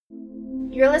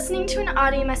You're listening to an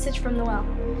audio message from The Well,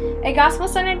 a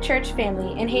gospel-centered church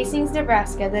family in Hastings,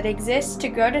 Nebraska that exists to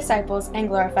grow disciples and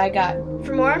glorify God.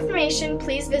 For more information,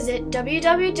 please visit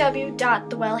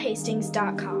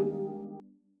www.thewellhastings.com.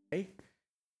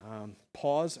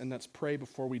 Pause and let's pray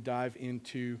before we dive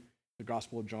into the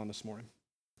Gospel of John this morning.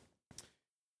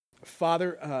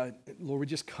 Father, Lord, we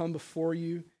just come before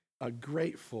you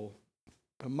grateful.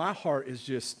 My heart is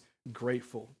just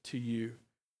grateful to you.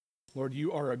 Lord,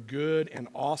 you are a good and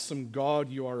awesome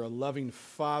God. You are a loving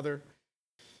Father.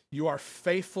 You are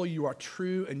faithful, you are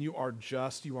true, and you are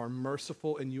just. You are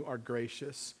merciful, and you are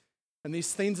gracious. And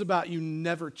these things about you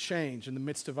never change in the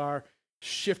midst of our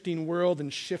shifting world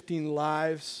and shifting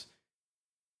lives.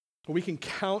 We can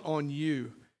count on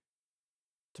you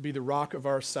to be the rock of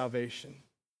our salvation.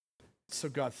 So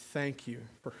God, thank you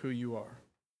for who you are.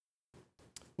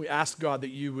 We ask, God, that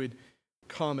you would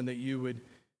come and that you would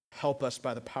help us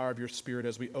by the power of your Spirit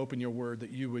as we open your word,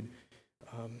 that you would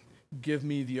give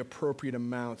me the appropriate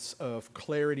amounts of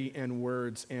clarity and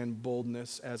words and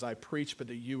boldness as I preach, but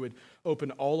that you would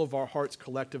open all of our hearts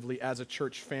collectively as a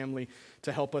church family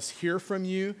to help us hear from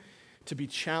you, to be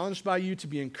challenged by you, to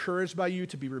be encouraged by you,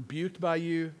 to be rebuked by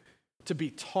you, to be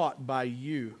taught by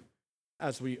you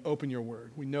as we open your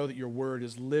word. We know that your word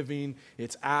is living,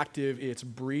 it's active, it's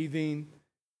breathing,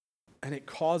 and it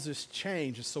causes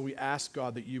change. And so we ask,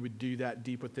 God, that you would do that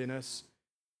deep within us.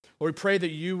 Lord, we pray that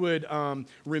you would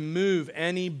remove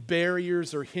any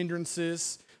barriers or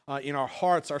hindrances in our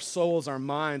hearts, our souls, our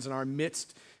minds, in our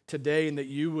midst today, and that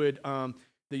you would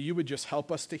just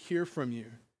help us to hear from you.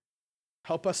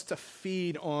 Help us to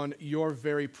feed on your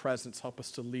very presence. Help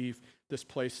us to leave this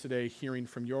place today hearing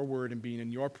from your word and being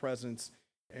in your presence,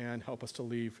 and help us to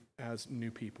leave as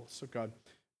new people. So God,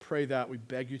 pray that. We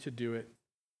beg you to do it.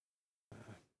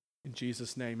 In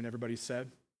Jesus' name. And everybody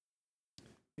said,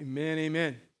 amen,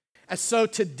 amen. And so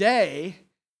today,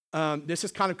 this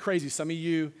is kind of crazy. Some of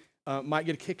you might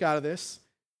get a kick out of this.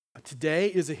 Today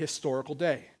is a historical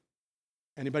day.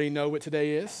 Anybody know what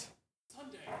today is?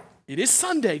 Sunday. It is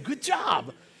Sunday. Good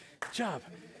job. Good job.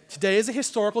 Today is a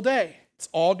historical day. It's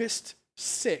August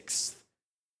 6th.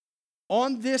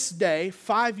 On this day,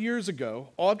 5 years ago,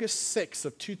 August 6th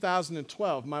of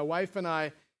 2012, my wife and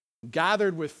I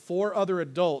gathered with 4 other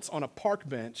adults on a park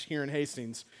bench here in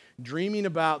Hastings, dreaming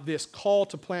about this call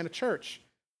to plant a church.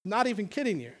 Not even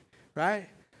kidding you, right?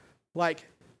 Like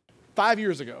 5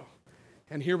 years ago.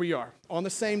 And here we are, on the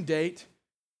same date,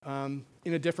 in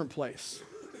a different place.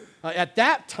 At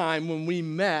that time, when we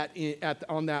met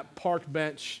on that park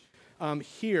bench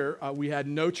here, we had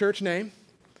no church name.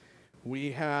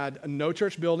 We had no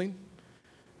church building,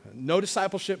 no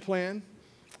discipleship plan.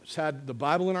 Just had the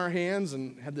Bible in our hands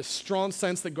and had this strong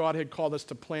sense that God had called us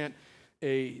to plant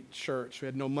a church. We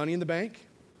had no money in the bank.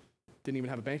 Didn't even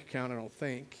have a bank account, I don't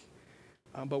think.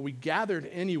 But we gathered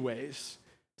anyways,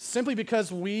 simply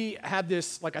because we had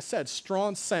this, like I said,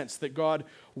 strong sense that God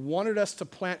wanted us to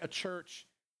plant a church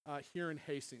here in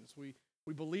Hastings. We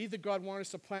believed that God wanted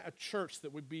us to plant a church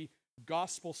that would be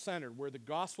gospel-centered, where the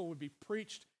gospel would be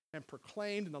preached and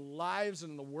proclaimed in the lives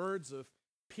and in the words of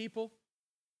people.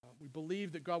 We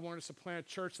believed that God wanted us to plant a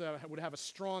church that would have a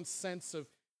strong sense of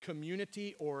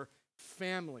community or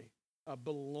family,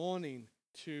 belonging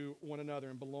to one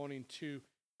another and belonging to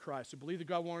Christ. We believed that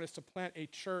God wanted us to plant a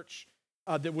church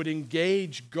that would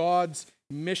engage God's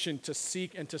mission to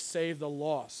seek and to save the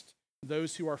lost,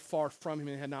 those who are far from him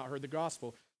and had not heard the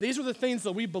gospel. These were the things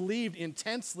that we believed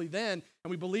intensely then,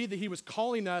 and we believed that he was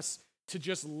calling us to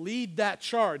just lead that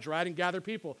charge, right, and gather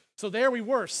people. So there we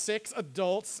were, 6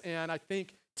 adults and I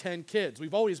think 10 kids.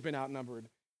 We've always been outnumbered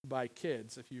by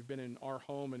kids. If you've been in our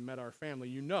home and met our family,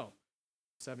 you know.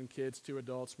 7 kids, 2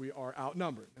 adults, we are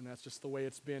outnumbered. And that's just the way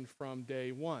it's been from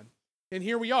day one. And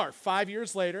here we are, 5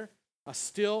 years later,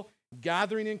 still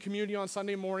gathering in community on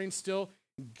Sunday morning, still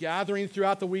gathering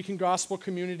throughout the week in gospel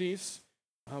communities.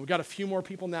 We've got a few more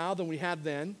people now than we had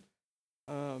then.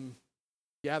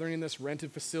 Gathering in this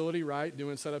rented facility, right?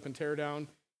 Doing setup and tear down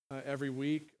every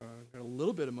week. Got a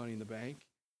little bit of money in the bank.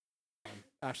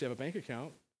 Actually have a bank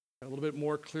account. Got a little bit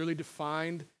more clearly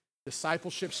defined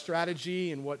discipleship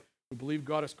strategy and what we believe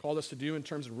God has called us to do in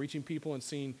terms of reaching people and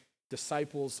seeing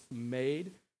disciples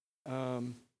made.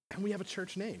 And we have a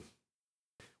church name.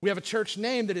 We have a church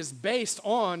name that is based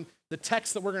on the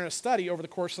text that we're going to study over the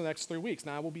course of the next 3 weeks.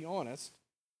 Now, I will be honest.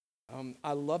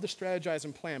 I love to strategize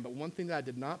and plan, but one thing that I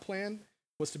did not plan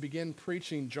was to begin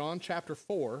preaching John chapter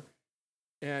 4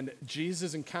 and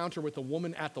Jesus' encounter with the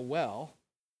woman at the well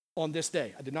on this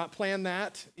day. I did not plan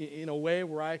that in a way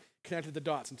where I connected the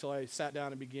dots until I sat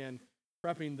down and began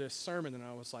prepping this sermon, and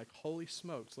I was like, holy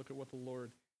smokes, look at what the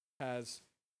Lord has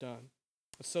done.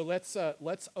 So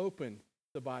let's open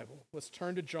the Bible. Let's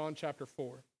turn to John chapter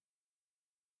 4.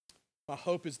 My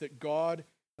hope is that God,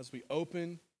 as we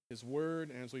open his word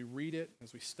and as we read it,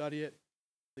 as we study it,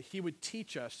 that he would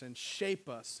teach us and shape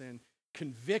us and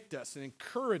convict us and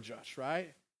encourage us,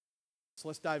 right? So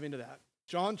let's dive into that.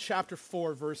 John chapter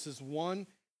 4, verses 1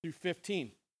 through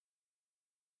 15.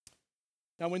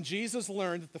 Now, when Jesus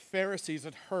learned that the Pharisees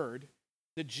had heard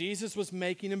that Jesus was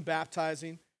making and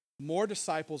baptizing more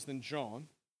disciples than John,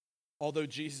 although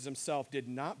Jesus himself did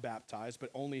not baptize, but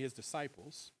only his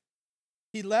disciples,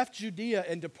 he left Judea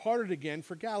and departed again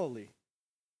for Galilee.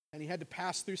 And he had to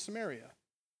pass through Samaria.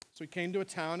 So he came to a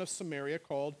town of Samaria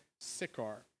called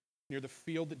Sychar, near the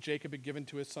field that Jacob had given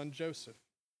to his son Joseph.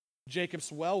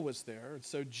 Jacob's well was there, and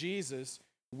so Jesus,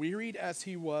 wearied as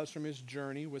he was from his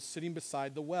journey, was sitting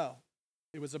beside the well.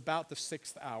 It was about the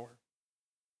 6th hour.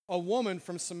 A woman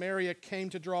from Samaria came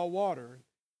to draw water.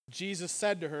 Jesus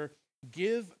said to her,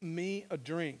 "Give me a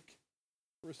drink."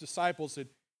 For his disciples had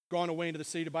gone away into the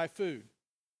city to buy food.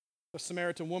 The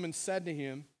Samaritan woman said to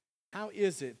him, "How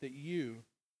is it that you,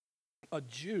 a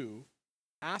Jew,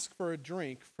 ask for a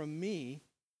drink from me,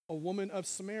 a woman of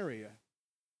Samaria?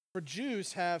 For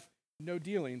Jews have no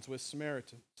dealings with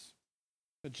Samaritans."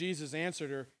 But Jesus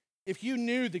answered her, "If you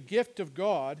knew the gift of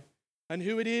God and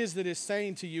who it is that is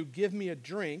saying to you, 'Give me a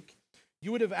drink,'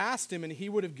 you would have asked him and he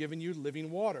would have given you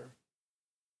living water."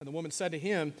 And the woman said to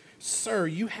him, "Sir,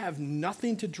 you have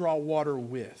nothing to draw water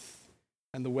with,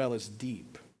 and the well is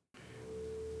deep.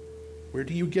 Where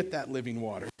do you get that living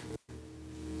water?"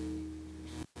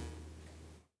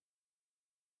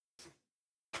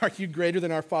 "Are you greater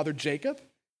than our father Jacob?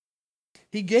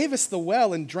 He gave us the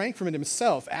well and drank from it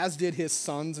himself, as did his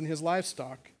sons and his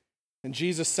livestock." And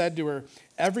Jesus said to her,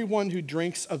 "Everyone who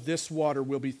drinks of this water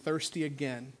will be thirsty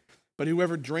again. But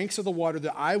whoever drinks of the water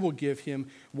that I will give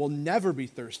him will never be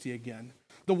thirsty again.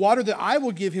 The water that I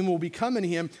will give him will become in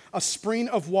him a spring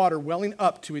of water welling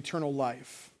up to eternal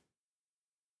life."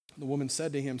 The woman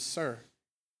said to him, "Sir,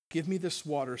 give me this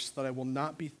water so that I will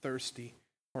not be thirsty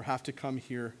or have to come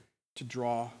here to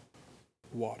draw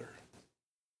water."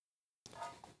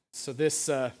 So this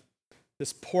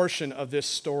portion of this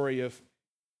story of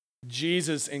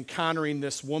Jesus encountering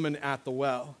this woman at the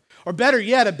well, or better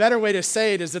yet, a better way to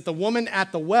say it is that the woman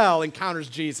at the well encounters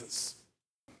Jesus,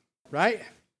 right?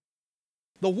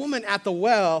 The woman at the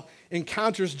well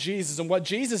encounters Jesus, and what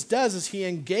Jesus does is he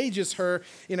engages her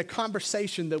in a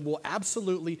conversation that will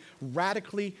absolutely,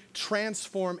 radically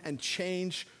transform and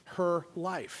change her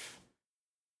life.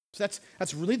 So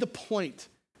that's really the point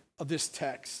of this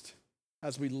text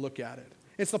as we look at it.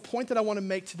 It's the point that I want to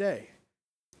make today.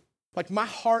 Like, my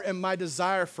heart and my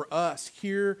desire for us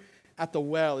here at the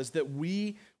well is that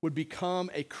we would become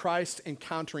a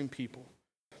Christ-encountering people.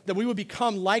 That we would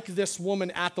become like this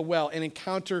woman at the well and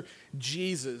encounter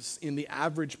Jesus in the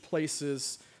average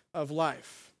places of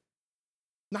life.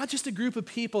 Not just a group of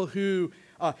people who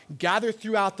gather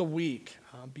throughout the week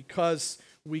because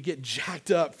we get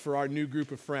jacked up for our new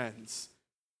group of friends,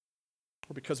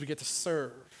 or because we get to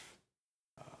serve,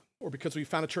 or because we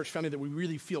found a church family that we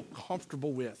really feel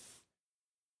comfortable with,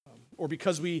 or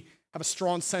because we have a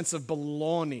strong sense of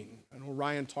belonging. I know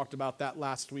Ryan talked about that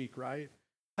last week, right?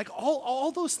 Like,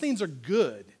 all those things are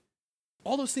good.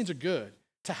 All those things are good.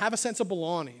 To have a sense of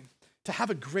belonging, to have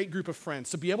a great group of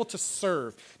friends, to be able to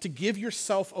serve, to give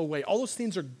yourself away. All those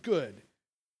things are good.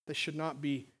 They should not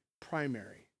be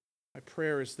primary. My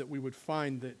prayer is that we would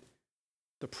find that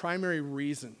the primary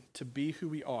reason to be who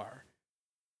we are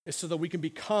is so that we can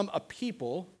become a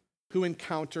people who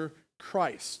encounter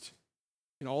Christ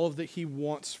and all of that he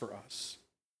wants for us.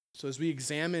 So as we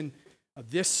examine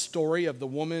this story of the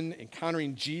woman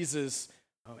encountering Jesus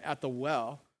at the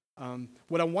well,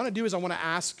 what I want to do is I want to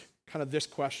ask kind of this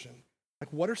question.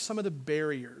 Like, what are some of the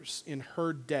barriers in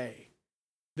her day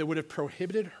that would have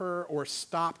prohibited her or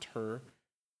stopped her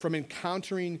from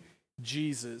encountering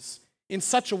Jesus in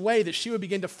such a way that she would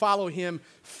begin to follow him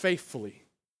faithfully?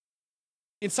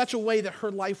 In such a way that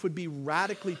her life would be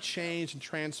radically changed and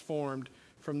transformed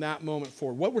from that moment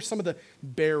forward. What were some of the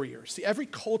barriers? See, every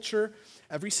culture,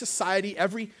 every society,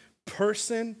 every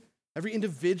person, every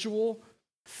individual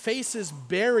faces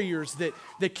barriers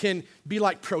that can be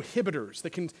like prohibitors,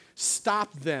 that can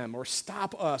stop them or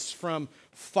stop us from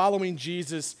following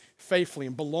Jesus faithfully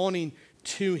and belonging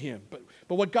to him.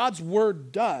 But what God's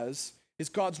word does is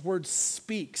God's word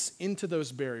speaks into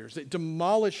those barriers. It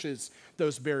demolishes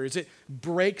those barriers. It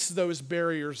breaks those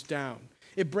barriers down.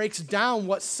 It breaks down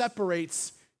what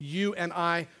separates you and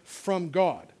I from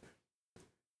God.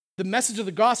 The message of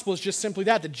the gospel is just simply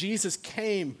that Jesus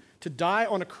came to die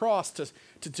on a cross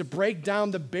to break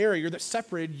down the barrier that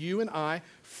separated you and I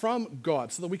from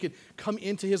God so that we could come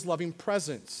into his loving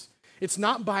presence. It's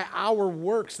not by our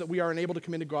works that we are enabled to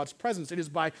come into God's presence. It is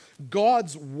by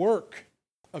God's work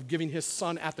of giving his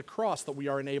son at the cross that we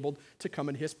are enabled to come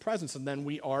in his presence, and then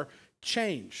we are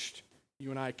changed. You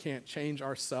and I can't change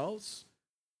ourselves.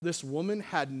 This woman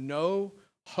had no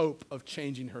hope of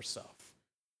changing herself.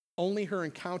 Only her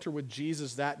encounter with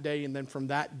Jesus that day, and then from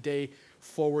that day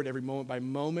forward, every moment by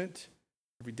moment,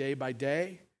 every day by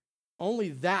day, only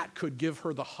that could give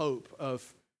her the hope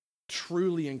of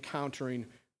truly encountering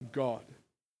God.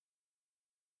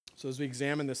 So as we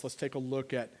examine this, let's take a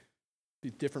look at the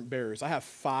different barriers. I have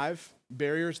 5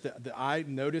 barriers that I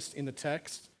noticed in the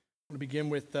text. I'm going to begin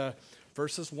with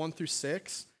verses 1 through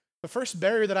 6. The first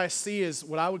barrier that I see is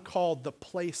what I would call the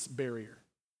place barrier.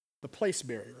 The place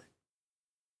barrier.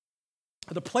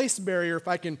 The place barrier, if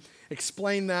I can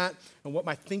explain that and what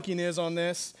my thinking is on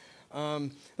this,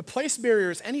 the place barrier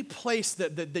is any place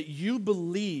that you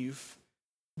believe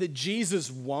that Jesus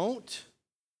won't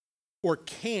or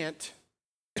can't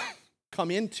come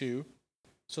into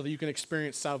so that you can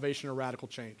experience salvation or radical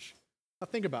change. Now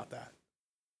think about that.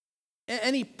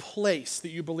 Any place that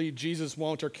you believe Jesus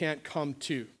won't or can't come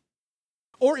to.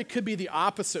 Or it could be the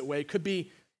opposite way. It could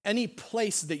be any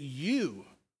place that you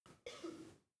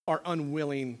are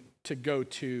unwilling to go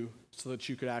to so that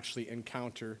you could actually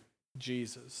encounter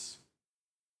Jesus.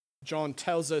 John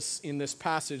tells us in this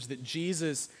passage that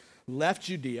Jesus left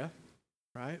Judea,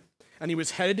 right? And he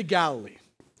was headed to Galilee,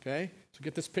 okay? So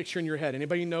get this picture in your head.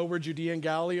 Anybody know where Judea and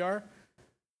Galilee are?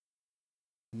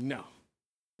 No,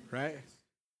 right?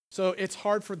 So it's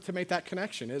hard to make that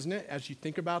connection, isn't it, as you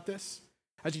think about this?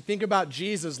 As you think about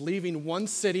Jesus leaving one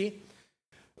city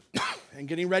and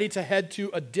getting ready to head to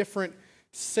a different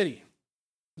city.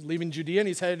 He's leaving Judea and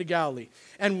he's headed to Galilee.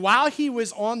 And while he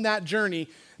was on that journey,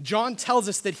 John tells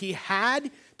us that he had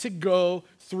to go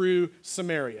through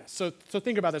Samaria. So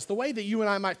think about this. The way that you and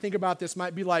I might think about this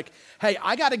might be like, hey,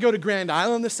 I got to go to Grand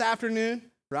Island this afternoon,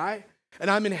 right?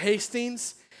 And I'm in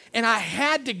Hastings, and I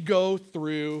had to go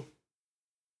through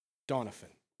Donovan.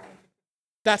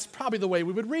 That's probably the way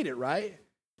we would read it, right?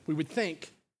 We would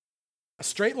think a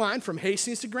straight line from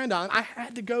Hastings to Grand Island, I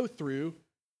had to go through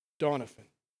Donovan.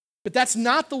 But that's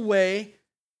not the way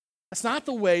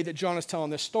that John is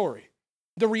telling this story.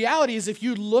 The reality is if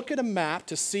you look at a map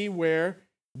to see where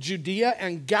Judea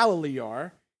and Galilee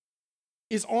are,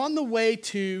 is on the way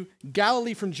to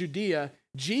Galilee from Judea,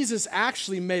 Jesus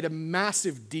actually made a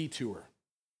massive detour.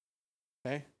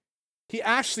 Okay? He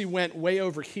actually went way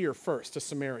over here first to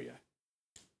Samaria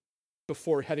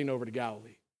before heading over to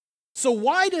Galilee. So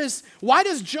why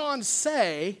does John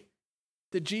say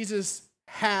that Jesus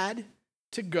had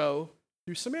to go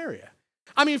through Samaria?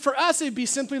 I mean, for us, it'd be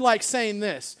simply like saying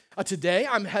this. Today,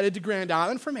 I'm headed to Grand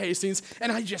Island from Hastings,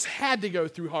 and I just had to go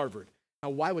through Harvard. Now,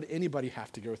 why would anybody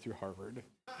have to go through Harvard?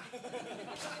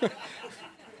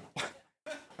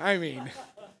 I mean,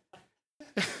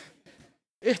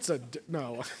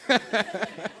 no.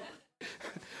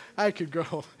 I could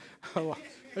go.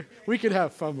 We could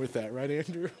have fun with that, right,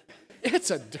 Andrew?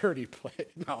 It's a dirty place.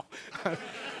 No.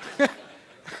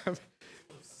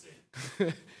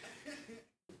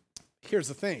 Here's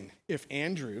the thing. If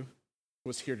Andrew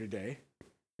was here today,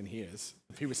 and he is,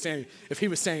 if he was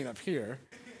standing up here,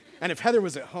 and if Heather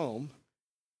was at home,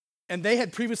 and they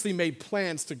had previously made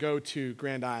plans to go to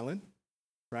Grand Island,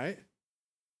 right?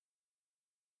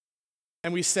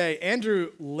 And we say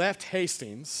Andrew left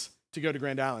Hastings to go to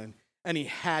Grand Island, and he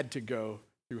had to go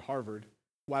through Harvard.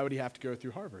 Why would he have to go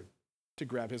through Harvard? To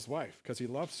grab his wife, because he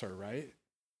loves her, right?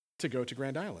 To go to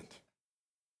Grand Island.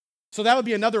 So that would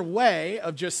be another way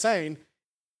of just saying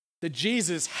that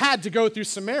Jesus had to go through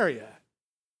Samaria,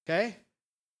 okay?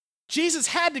 Jesus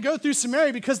had to go through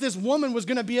Samaria because this woman was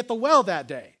going to be at the well that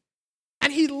day,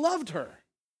 and he loved her.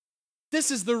 This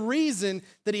is the reason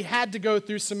that he had to go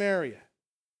through Samaria.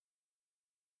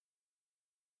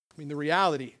 I mean, the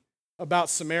reality about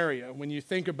Samaria, when you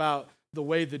think about the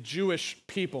way the Jewish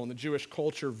people and the Jewish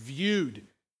culture viewed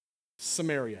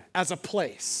Samaria as a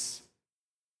place,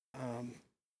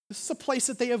 this is a place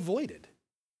that they avoided.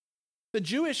 The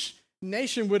Jewish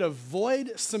nation would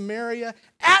avoid Samaria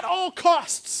at all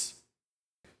costs.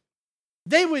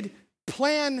 They would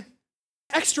plan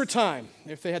extra time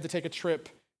if they had to take a trip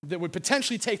that would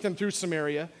potentially take them through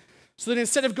Samaria, so that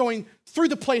instead of going through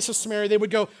the place of Samaria, they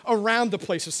would go around the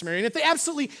place of Samaria. And if they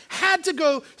absolutely had to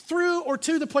go through or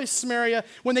to the place of Samaria,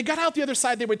 when they got out the other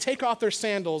side, they would take off their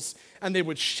sandals and they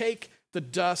would shake the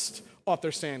dust off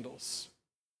their sandals.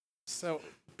 So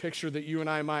picture that you and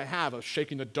I might have of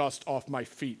shaking the dust off my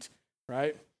feet,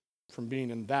 right? From being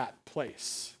in that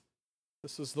place.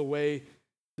 This is the way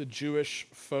the Jewish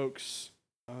folks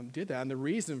did that. And the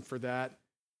reason for that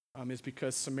is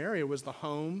because Samaria was the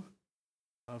home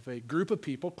of a group of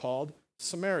people called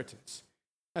Samaritans.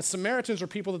 And Samaritans are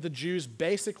people that the Jews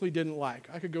basically didn't like.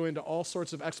 I could go into all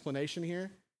sorts of explanation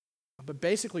here, but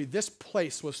basically this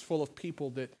place was full of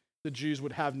people that the Jews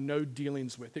would have no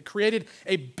dealings with. It created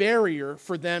a barrier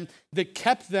for them that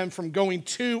kept them from going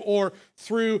to or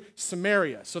through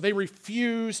Samaria. So they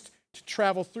refused to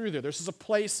travel through there. This is a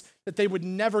place that they would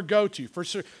never go to.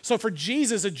 So for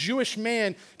Jesus, a Jewish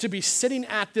man, to be sitting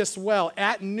at this well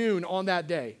at noon on that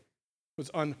day was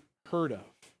unheard of.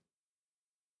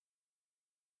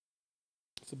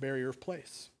 It's a barrier of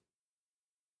place.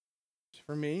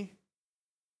 For me,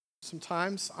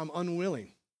 sometimes I'm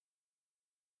unwilling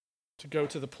to go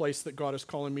to the place that God is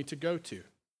calling me to go to.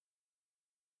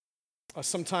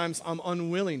 Sometimes I'm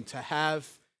unwilling to have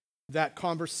that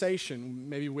conversation,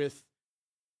 maybe with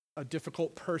a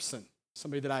difficult person,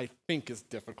 somebody that I think is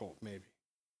difficult, maybe.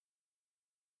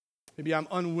 Maybe I'm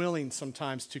unwilling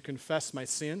sometimes to confess my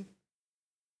sin,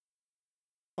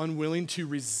 unwilling to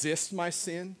resist my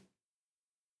sin,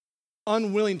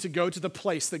 unwilling to go to the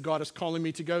place that God is calling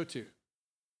me to go to,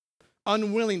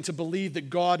 unwilling to believe that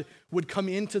God would come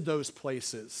into those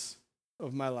places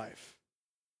of my life.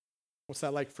 What's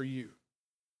that like for you?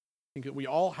 I think that we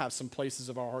all have some places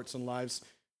of our hearts and lives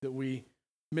that we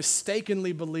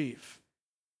mistakenly believe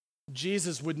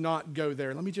Jesus would not go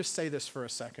there. Let me just say this for a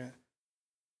second.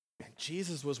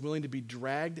 Jesus was willing to be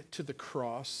dragged to the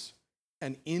cross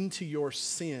and into your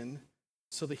sin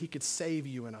so that he could save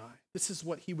you and I. This is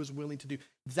what he was willing to do.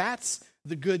 That's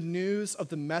the good news of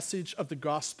the message of the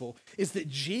gospel, is that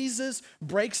Jesus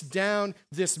breaks down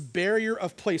this barrier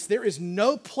of place. There is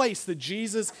no place that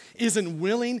Jesus isn't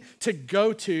willing to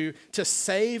go to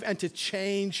save and to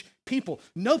change people.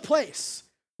 No place.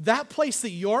 That place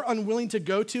that you're unwilling to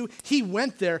go to, he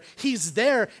went there, he's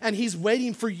there, and he's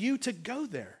waiting for you to go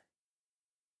there.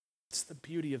 It's the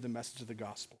beauty of the message of the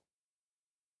gospel.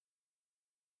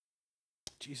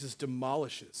 Jesus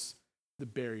demolishes the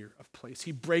barrier of place.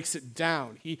 He breaks it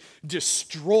down. He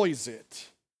destroys it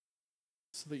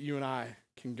so that you and I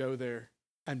can go there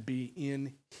and be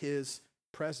in his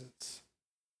presence.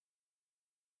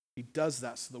 He does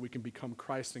that so that we can become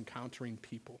Christ-encountering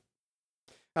people.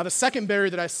 Now, the second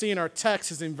barrier that I see in our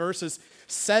text is in verses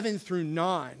 7 through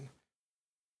 9,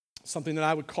 something that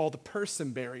I would call the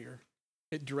person barrier.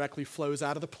 It directly flows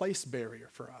out of the place barrier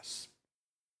for us.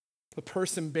 The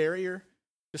person barrier,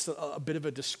 just a bit of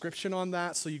a description on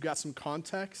that so you got some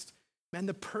context. Man,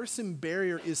 the person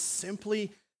barrier is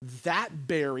simply that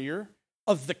barrier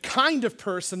of the kind of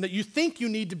person that you think you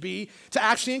need to be to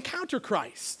actually encounter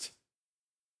Christ.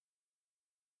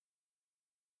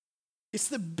 It's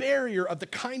the barrier of the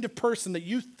kind of person that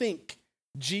you think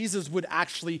Jesus would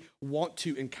actually want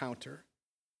to encounter.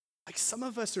 Like some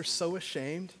of us are so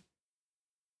ashamed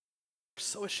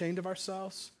of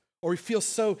ourselves, or we feel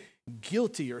so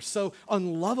guilty or so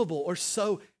unlovable or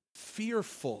so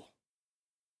fearful.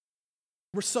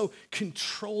 We're so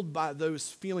controlled by those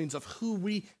feelings of who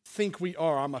we think we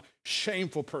are. I'm a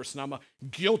shameful person. I'm a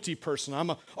guilty person.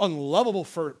 I'm an unlovable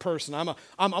person. I'm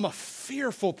a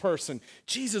fearful person.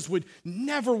 Jesus would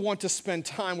never want to spend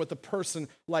time with a person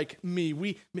like me.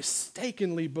 We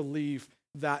mistakenly believe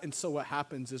that. And so what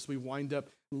happens is we wind up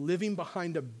living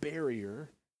behind a barrier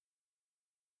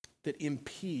that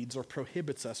impedes or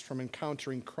prohibits us from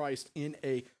encountering Christ in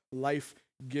a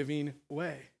life-giving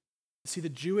way. See, the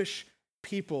Jewish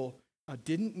people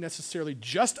didn't necessarily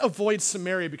just avoid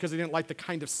Samaria because they didn't like the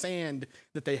kind of sand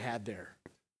that they had there.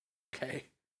 Okay?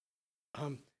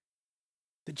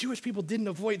 The Jewish people didn't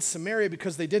avoid Samaria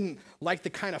because they didn't like the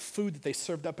kind of food that they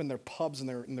served up in their pubs and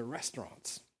in their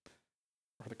restaurants,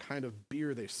 or the kind of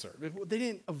beer they served. They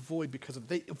didn't avoid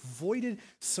they avoided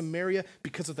Samaria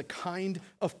because of the kind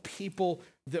of people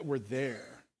that were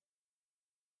there.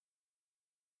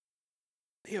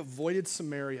 They avoided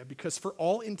Samaria because for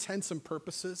all intents and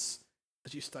purposes,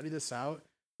 as you study this out,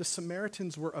 the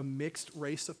Samaritans were a mixed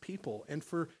race of people. And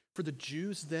for the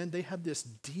Jews then, they had this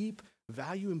deep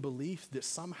value and belief that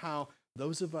somehow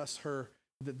those of us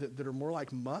that are more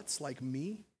like mutts, like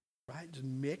me, right, just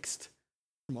mixed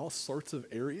from all sorts of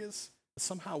areas,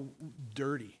 somehow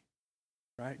dirty,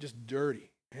 right? Just dirty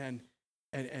and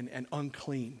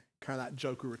unclean. Kind of that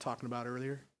joke we were talking about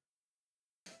earlier.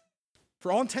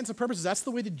 For all intents and purposes, that's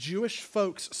the way the Jewish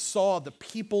folks saw the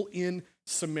people in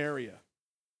Samaria.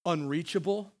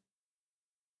 Unreachable.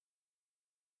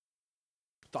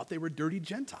 Thought they were dirty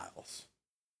Gentiles.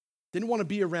 Didn't want to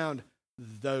be around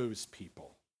those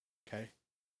people, okay?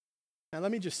 Now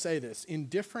let me just say this. In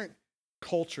different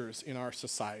cultures in our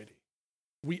society,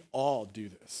 We all do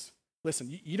this.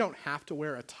 Listen, you don't have to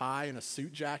wear a tie and a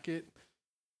suit jacket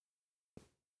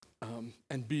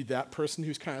and be that person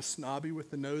who's kind of snobby with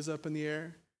the nose up in the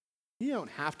air. You don't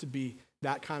have to be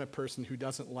that kind of person who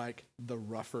doesn't like the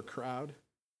rougher crowd.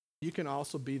 You can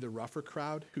also be the rougher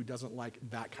crowd who doesn't like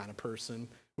that kind of person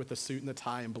with the suit and the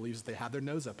tie and believes they have their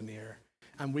nose up in the air.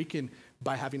 And we can,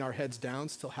 by having our heads down,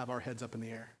 still have our heads up in the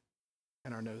air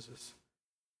and our noses.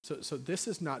 So this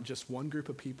is not just one group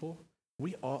of people.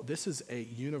 This is a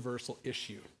universal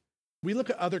issue. We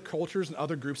look at other cultures and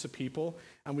other groups of people,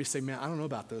 and we say, man, I don't know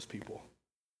about those people,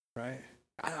 right?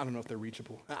 I don't know if they're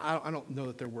reachable. I don't know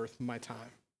that they're worth my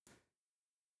time.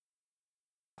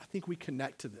 I think we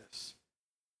connect to this.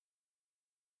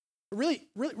 Really,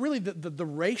 the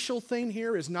racial thing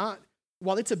here is not,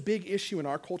 while it's a big issue in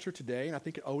our culture today, and I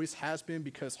think it always has been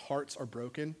because hearts are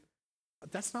broken,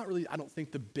 that's not really, I don't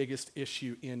think, the biggest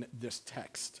issue in this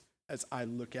text as I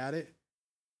look at it.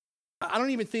 I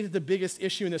don't even think that the biggest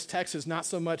issue in this text is not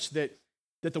so much that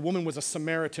the woman was a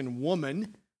Samaritan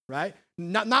woman, right?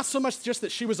 Not so much just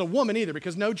that she was a woman either,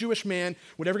 because no Jewish man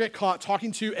would ever get caught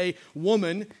talking to a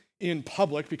woman in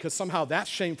public, because somehow that's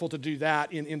shameful to do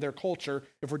that in their culture.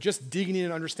 If we're just digging in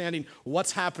and understanding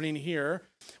what's happening here,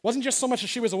 it wasn't just so much that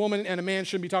she was a woman and a man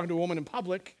shouldn't be talking to a woman in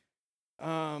public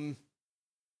for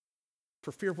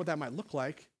fear of what that might look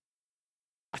like.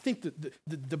 I think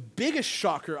the biggest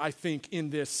shocker, I think, in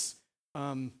this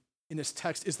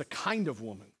text is the kind of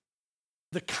woman,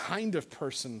 the kind of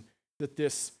person that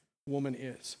this woman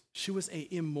is. She was an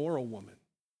immoral woman.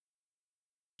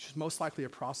 She's most likely a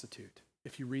prostitute,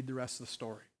 if you read the rest of the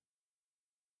story.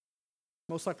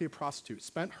 Most likely a prostitute.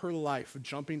 Spent her life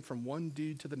jumping from one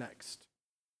dude to the next.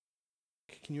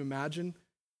 Can you imagine?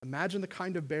 Imagine the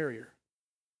kind of barrier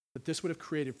that this would have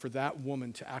created for that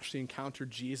woman to actually encounter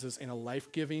Jesus in a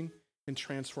life-giving and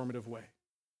transformative way.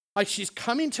 Like, she's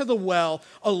coming to the well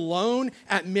alone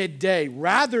at midday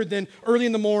rather than early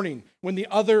in the morning when the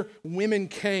other women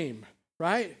came,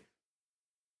 right?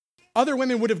 Other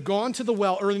women would have gone to the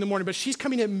well early in the morning, but she's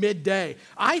coming at midday.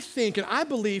 I think and I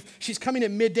believe she's coming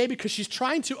at midday because she's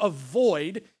trying to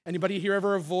avoid, anybody here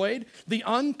ever avoid, the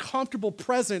uncomfortable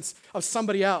presence of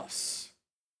somebody else.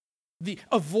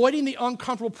 Avoiding the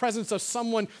uncomfortable presence of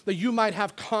someone that you might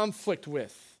have conflict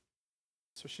with.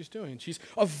 That's what she's doing. She's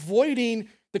avoiding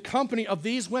the company of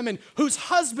these women whose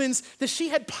husbands that she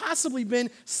had possibly been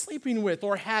sleeping with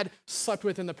or had slept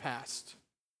with in the past.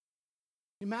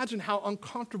 Imagine how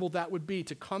uncomfortable that would be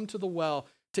to come to the well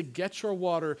to get your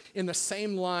water in the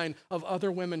same line of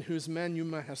other women whose men you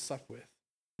might have slept with.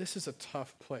 This is a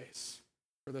tough place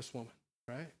for this woman,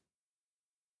 right?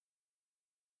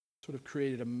 Sort of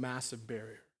created a massive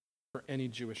barrier for any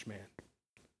Jewish man.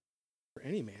 For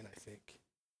any man, I think.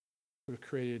 Would have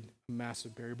created a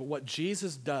massive barrier. But what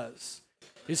Jesus does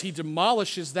is he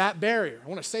demolishes that barrier. I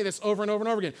want to say this over and over and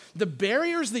over again. The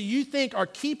barriers that you think are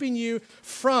keeping you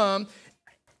from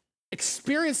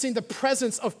experiencing the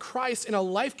presence of Christ in a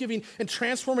life-giving and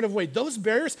transformative way, those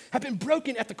barriers have been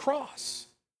broken at the cross.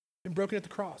 Been broken at the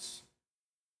cross.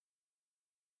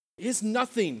 It is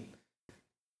nothing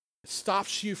that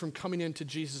stops you from coming into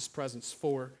Jesus' presence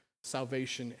for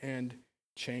salvation and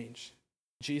change.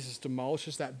 Jesus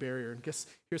demolishes that barrier, and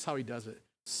here's how he does it.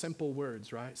 Simple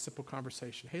words, right? Simple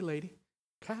conversation. Hey, lady,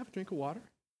 can I have a drink of water?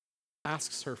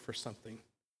 Asks her for something.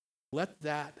 Let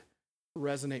that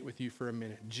resonate with you for a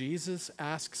minute. Jesus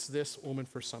asks this woman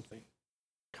for something.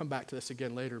 Come back to this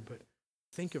again later, but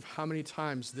think of how many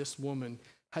times this woman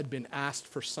had been asked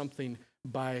for something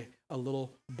by a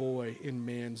little boy in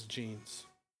man's jeans.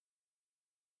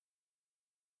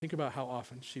 Think about how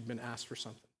often she'd been asked for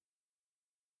something.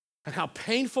 And how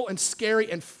painful and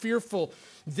scary and fearful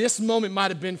this moment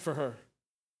might have been for her.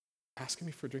 Asking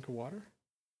me for a drink of water?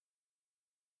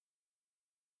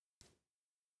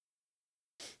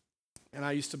 And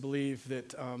I used to believe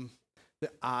that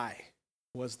I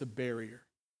was the barrier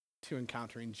to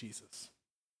encountering Jesus.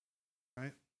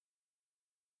 Right?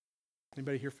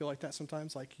 Anybody here feel like that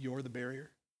sometimes? Like you're the barrier?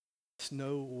 There's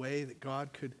no way that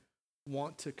God could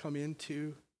want to come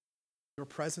into your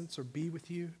presence or be with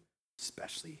you,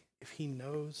 especially if he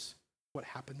knows what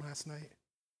happened last night.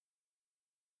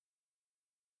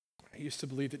 I used to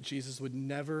believe that Jesus would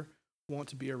never want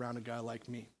to be around a guy like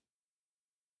me.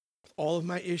 All of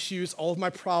my issues, all of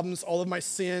my problems, all of my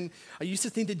sin, I used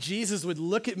to think that Jesus would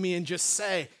look at me and just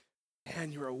say,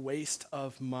 man, you're a waste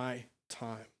of my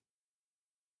time.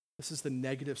 This is the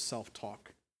negative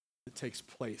self-talk that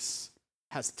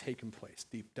has taken place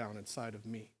deep down inside of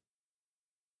me.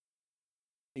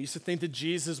 I used to think that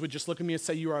Jesus would just look at me and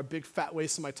say, you are a big fat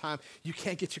waste of my time. You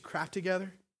can't get your crap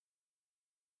together.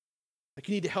 Like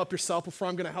you need to help yourself before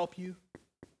I'm going to help you.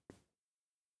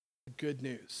 The good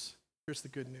news. Here's the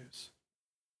good news.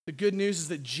 The good news is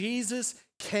that Jesus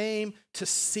came to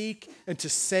seek and to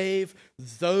save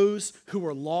those who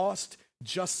were lost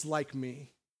just like me.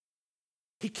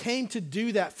 He came to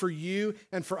do that for you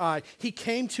and for I. He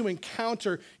came to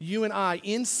encounter you and I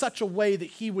in such a way that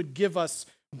he would give us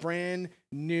brand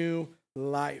new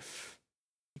life.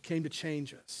 He came to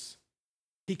change us.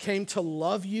 He came to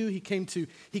love you. He came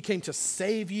to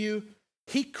save you.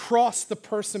 He crossed the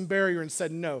person barrier and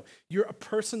said, no, you're a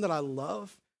person that I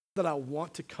love, that I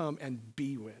want to come and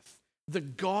be with. The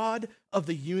God of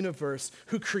the universe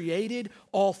who created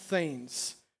all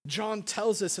things. John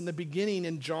tells us in the beginning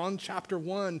in John chapter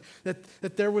 1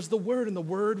 that there was the Word, and the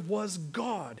Word was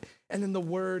God. And then the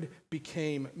Word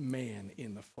became man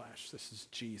in the flesh. This is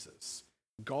Jesus.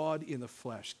 God in the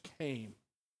flesh came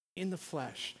in the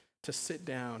flesh to sit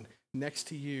down next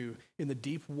to you in the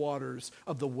deep waters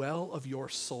of the well of your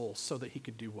soul so that he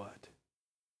could do what?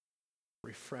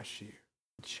 Refresh you,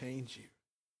 change you,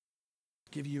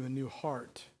 give you a new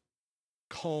heart,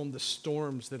 calm the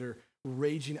storms that are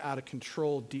raging out of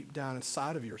control deep down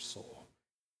inside of your soul.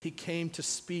 He came to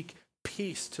speak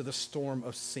peace to the storm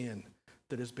of sin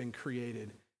that has been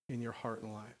created in your heart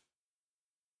and life.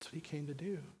 That's what he came to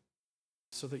do,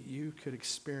 so that you could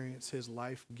experience his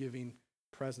life-giving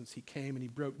presence. He came and he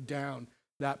broke down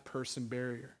that person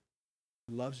barrier.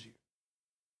 He loves you.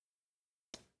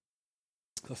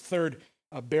 The third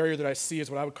barrier that I see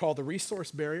is what I would call the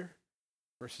resource barrier,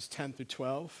 verses 10 through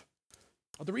 12.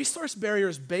 The resource barrier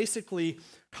is basically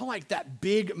kind of like that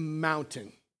big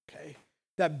mountain, okay?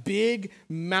 That big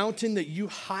mountain that you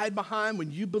hide behind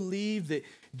when you believe that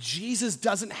Jesus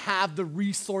doesn't have the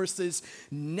resources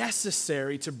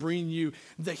necessary to bring you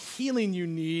the healing you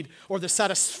need or the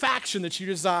satisfaction that you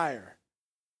desire.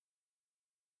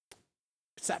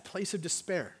 It's that place of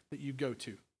despair that you go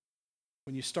to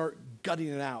when you start gutting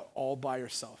it out all by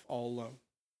yourself, all alone,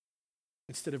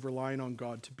 instead of relying on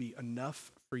God to be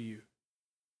enough for you.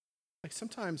 Like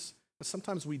sometimes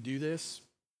we do this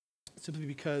simply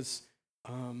because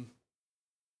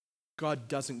God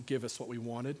doesn't give us what we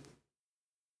wanted.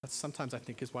 That's sometimes I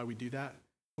think is why we do that,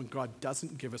 when God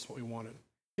doesn't give us what we wanted.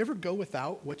 You ever go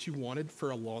without what you wanted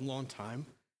for a long, long time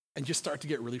and just start to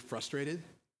get really frustrated?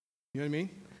 You know what I mean?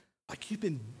 Like you've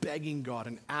been begging God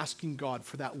and asking God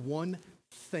for that one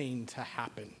thing to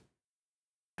happen,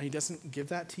 and he doesn't give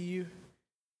that to you,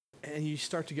 and you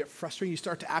start to get frustrated. You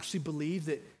start to actually believe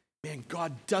that, man,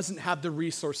 God doesn't have the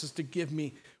resources to give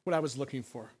me what I was looking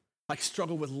for. Like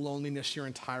struggle with loneliness your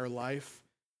entire life,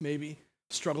 maybe.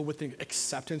 Struggle with the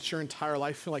acceptance your entire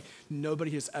life. Feel like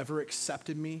nobody has ever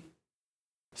accepted me.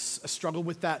 Struggle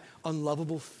with that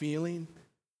unlovable feeling,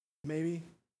 maybe.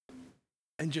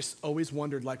 And just always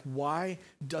wondered, like, why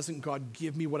doesn't God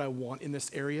give me what I want in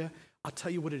this area? I'll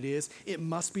tell you what it is. It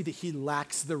must be that he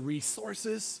lacks the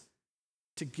resources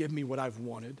to give me what I've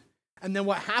wanted. And then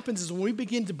what happens is when we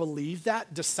begin to believe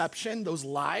that deception, those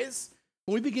lies,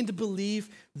 when we begin to believe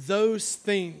those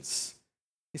things,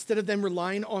 instead of them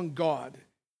relying on God,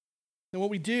 then what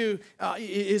we do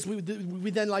is we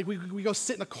then like we go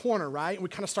sit in a corner, right? And we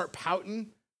kind of start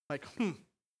pouting, like,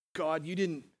 God, you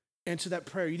didn't answer that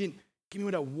prayer. You didn't give me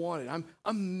what I wanted.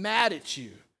 I'm mad at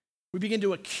you. We begin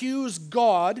to accuse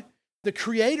God, the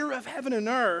creator of heaven and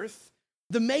earth,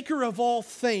 the maker of all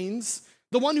things,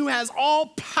 the one who has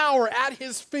all power at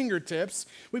his fingertips.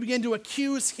 We begin to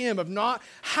accuse him of not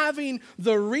having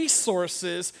the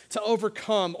resources to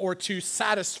overcome or to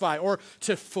satisfy or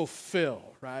to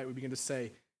fulfill, right? We begin to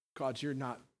say, God, you're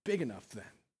not big enough then,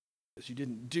 because you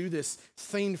didn't do this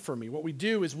thing for me. What we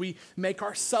do is we make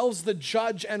ourselves the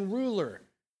judge and ruler,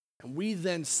 and we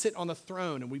then sit on the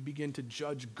throne and we begin to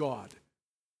judge God.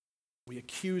 We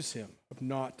accuse him of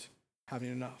not having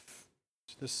enough.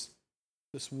 So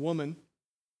this woman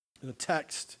in the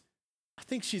text, I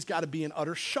think she's got to be in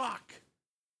utter shock,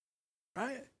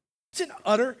 right? It's in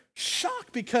utter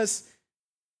shock because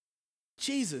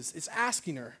Jesus is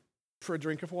asking her for a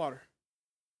drink of water.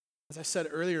 As I said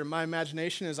earlier, my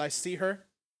imagination as I see her,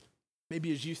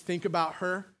 maybe as you think about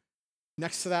her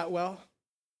next to that well,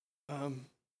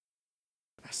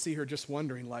 I see her just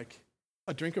wondering, like,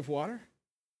 a drink of water?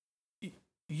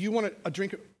 You want a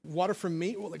drink of water from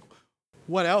me? Well, like,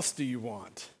 what else do you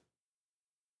want?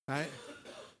 Right?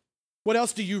 What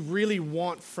else do you really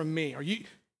want from me?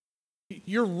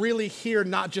 You're really here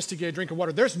not just to get a drink of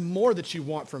water. There's more that you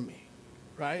want from me,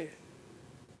 right?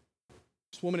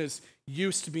 This woman is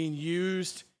used to being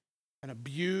used and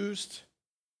abused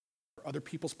for other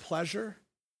people's pleasure.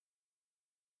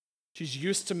 She's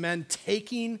used to men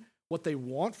taking what they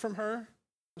want from her.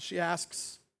 She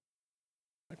asks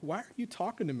Like, why are you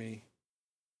talking to me?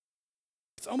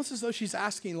 It's almost as though she's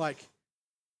asking, like,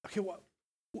 okay,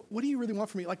 what do you really want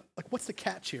from me? Like what's the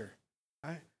catch here?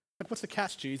 Right? Like, what's the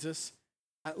catch, Jesus?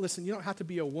 Listen, you don't have to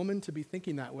be a woman to be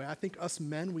thinking that way. I think us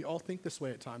men, we all think this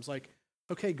way at times. Like,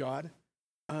 okay, God,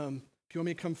 if you want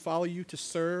me to come follow you, to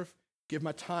serve, give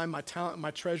my time, my talent,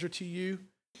 my treasure to you,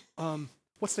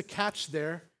 what's the catch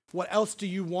there? What else do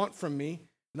you want from me?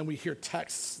 And then we hear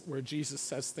texts where Jesus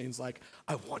says things like,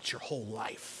 I want your whole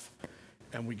life.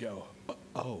 And we go,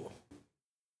 oh.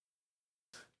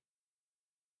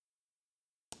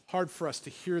 Hard for us to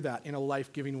hear that in a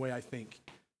life-giving way, I think,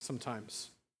 sometimes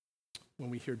when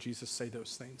we hear Jesus say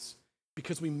those things,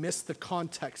 because we miss the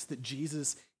context that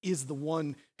Jesus is the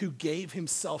one who gave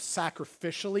himself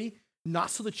sacrificially, not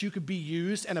so that you could be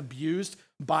used and abused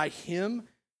by him,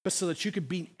 but so that you could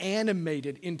be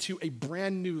animated into a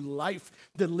brand new life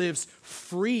that lives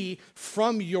free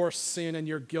from your sin and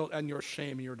your guilt and your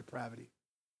shame and your depravity.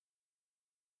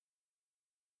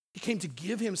 He came to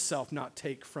give himself, not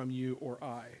take from you or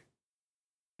I.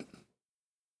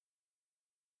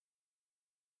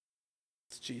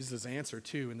 It's Jesus' answer,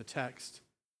 too, in the text.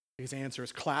 His answer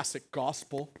is classic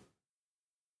gospel,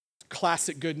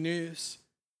 classic good news.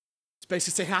 It's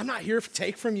basically saying, I'm not here to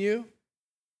take from you.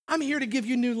 I'm here to give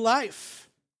you new life.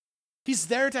 He's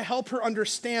there to help her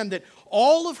understand that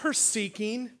all of her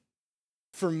seeking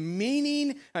for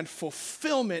meaning and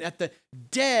fulfillment at the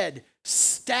dead,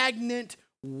 stagnant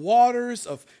waters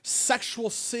of sexual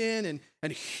sin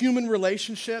and human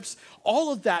relationships,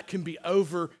 all of that can be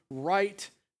over right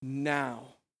now.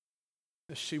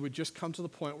 If she would just come to the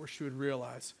point where she would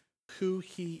realize who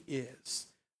he is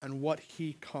and what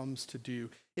he comes to do.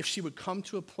 If she would come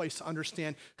to a place to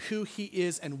understand who he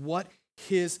is and what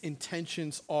his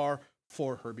intentions are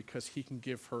for her, because he can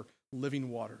give her living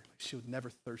water, she would never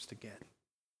thirst again.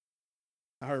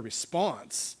 Now her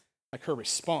response,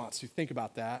 you think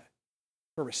about that,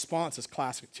 her response is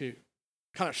classic too.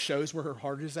 Kind of shows where her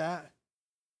heart is at.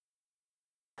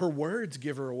 Her words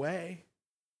give her away,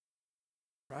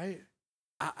 right?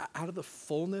 Out of the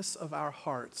fullness of our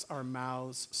hearts, our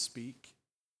mouths speak.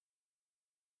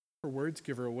 Her words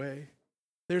give her away.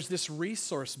 There's this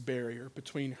resource barrier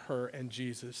between her and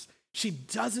Jesus. She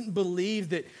doesn't believe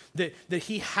that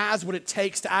he has what it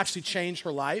takes to actually change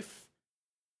her life.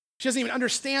 She doesn't even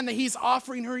understand that he's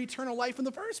offering her eternal life in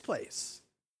the first place.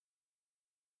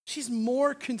 She's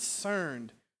more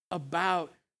concerned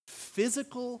about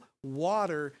physical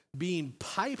water being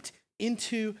piped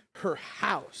into her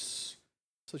house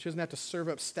so she doesn't have to serve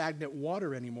up stagnant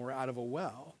water anymore out of a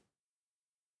well.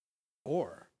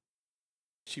 Or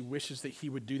she wishes that he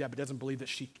would do that but doesn't believe that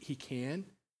he can.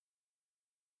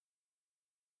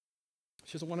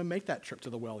 She doesn't want to make that trip to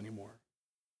the well anymore.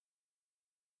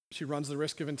 She runs the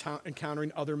risk of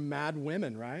encountering other mad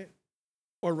women, right?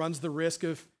 Or runs the risk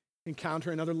of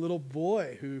encountering another little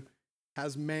boy who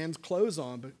has man's clothes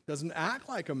on but doesn't act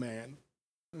like a man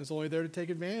and is only there to take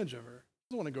advantage of her.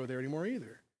 Doesn't want to go there anymore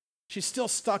either. She's still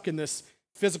stuck in this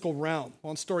physical realm.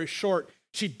 Long story short,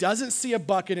 she doesn't see a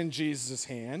bucket in Jesus'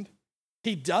 hand.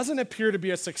 He doesn't appear to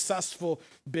be a successful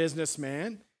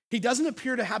businessman. He doesn't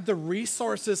appear to have the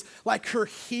resources like her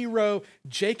hero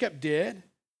Jacob did,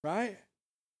 right?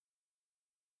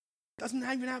 Doesn't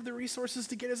even have the resources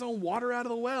to get his own water out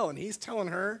of the well. And he's telling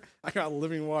her, I got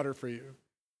living water for you.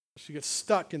 She gets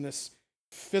stuck in this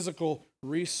physical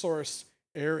resource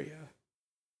area.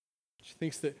 She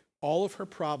thinks that all of her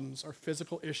problems are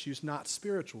physical issues, not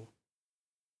spiritual.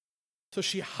 So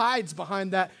she hides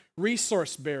behind that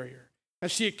resource barrier. And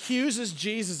she accuses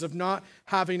Jesus of not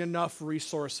having enough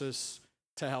resources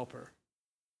to help her.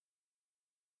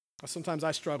 Sometimes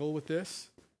I struggle with this.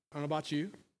 I don't know about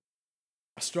you.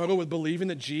 I struggle with believing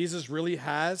that Jesus really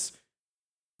has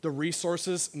the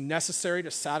resources necessary to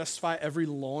satisfy every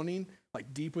longing,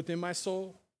 like deep within my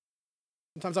soul.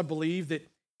 Sometimes I believe that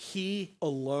he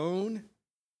alone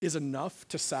is enough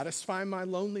to satisfy my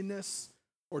loneliness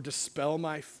or dispel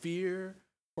my fear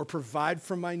or provide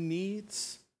for my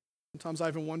needs. Sometimes I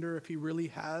even wonder if he really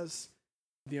has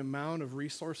the amount of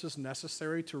resources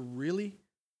necessary to really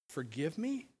forgive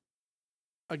me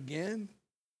again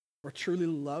or truly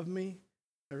love me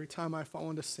every time I fall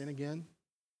into sin again.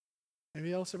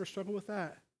 Anybody else ever struggle with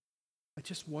that? I'm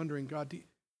just wondering, God,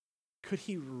 could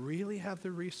he really have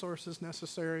the resources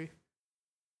necessary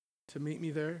to meet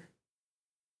me there?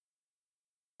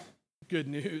 Good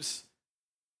news.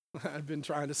 I've been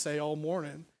trying to say all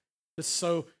morning. It's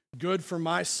so good for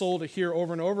my soul to hear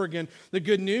over and over again. The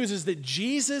good news is that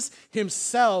Jesus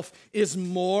himself is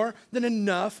more than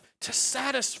enough to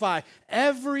satisfy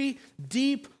every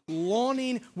deep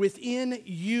longing within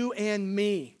you and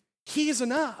me. He is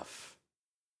enough.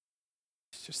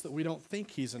 It's just that we don't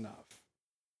think he's enough.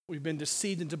 We've been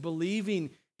deceived into believing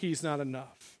he's not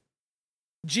enough.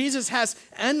 Jesus has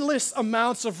endless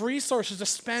amounts of resources to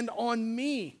spend on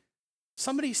me.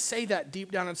 Somebody say that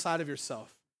deep down inside of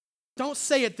yourself. Don't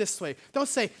say it this way. Don't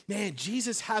say, man,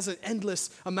 Jesus has an endless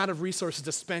amount of resources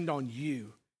to spend on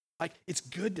you. Like, it's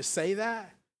good to say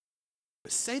that,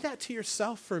 but say that to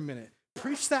yourself for a minute.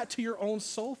 Preach that to your own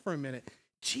soul for a minute.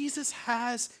 Jesus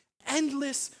has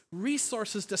endless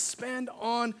resources to spend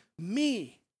on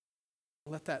me.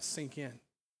 Let that sink in.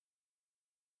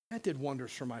 That did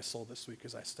wonders for my soul this week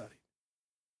as I studied.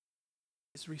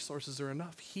 His resources are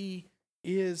enough. He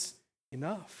is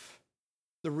enough.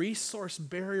 The resource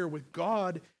barrier with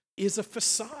God is a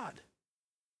facade.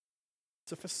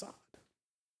 It's a facade.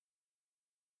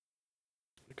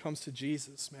 When it comes to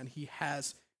Jesus, man, he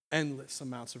has endless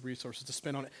amounts of resources to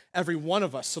spend on every one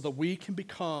of us so that we can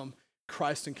become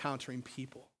Christ-encountering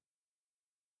people.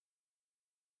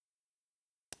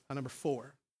 Number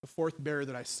 4, the fourth barrier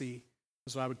that I see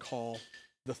is what I would call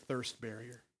the thirst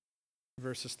barrier.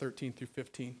 Verses 13 through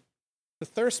 15. The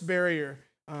thirst barrier,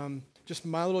 just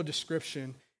my little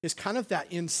description, is kind of that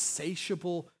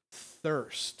insatiable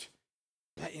thirst,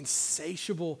 that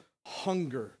insatiable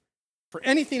hunger for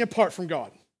anything apart from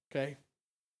God, okay?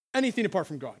 Anything apart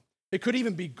from God. It could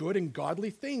even be good and godly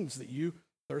things that you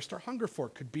thirst or hunger for.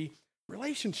 It could be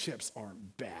relationships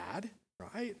aren't bad,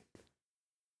 right?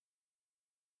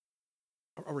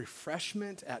 A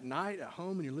refreshment at night, at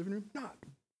home, in your living room, not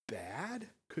bad.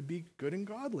 Could be good and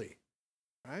godly,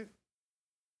 right?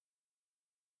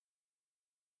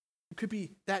 It could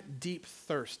be that deep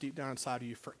thirst deep down inside of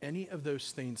you for any of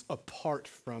those things apart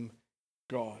from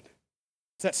God.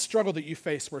 It's that struggle that you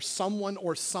face where someone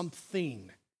or something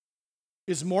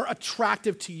is more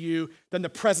attractive to you than the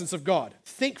presence of God.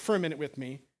 Think for a minute with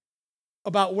me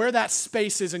about where that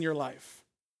space is in your life.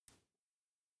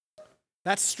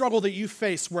 That struggle that you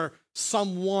face where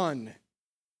someone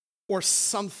or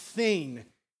something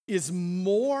is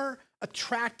more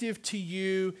attractive to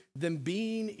you than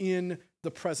being in the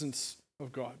presence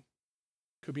of God.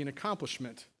 Could be an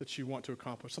accomplishment that you want to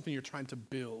accomplish, something you're trying to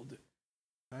build,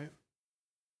 right?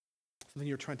 Something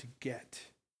you're trying to get.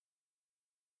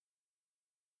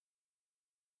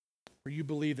 Where you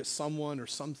believe that someone or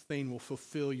something will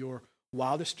fulfill your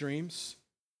wildest dreams,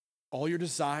 all your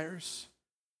desires.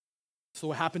 So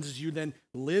what happens is you then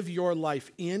live your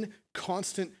life in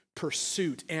constant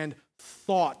pursuit and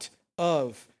thought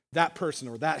of that person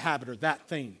or that habit or that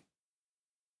thing.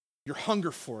 Your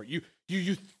hunger for it.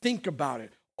 You think about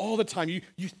it all the time. You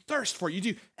thirst for it. You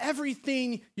do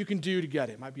everything you can do to get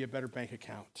it. It might be a better bank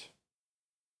account.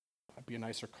 It might be a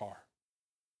nicer car.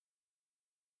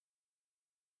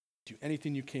 Do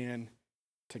anything you can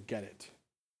to get it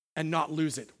and not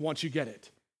lose it once you get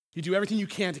it. You do everything you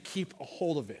can to keep a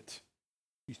hold of it.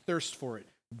 You thirst for it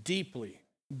deeply,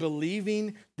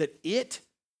 believing that it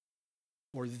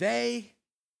or they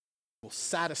will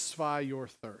satisfy your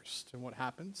thirst. And what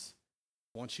happens?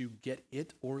 Once you get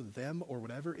it or them or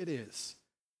whatever it is,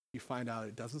 you find out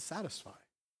it doesn't satisfy.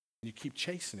 And you keep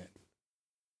chasing it.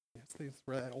 That's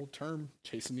where that old term,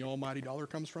 chasing the almighty dollar,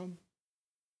 comes from.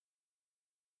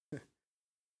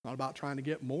 Not about trying to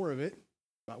get more of it,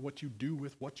 about what you do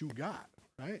with what you got,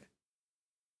 right?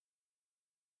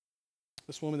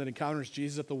 This woman that encounters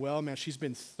Jesus at the well, man, she's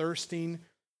been thirsting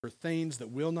for things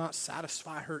that will not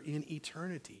satisfy her in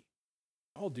eternity.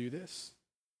 I'll do this.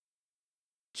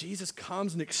 Jesus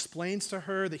comes and explains to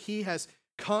her that he has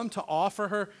come to offer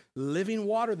her living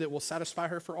water that will satisfy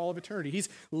her for all of eternity. He's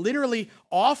literally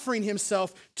offering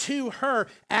himself to her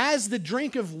as the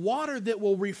drink of water that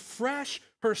will refresh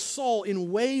her soul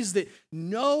in ways that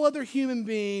no other human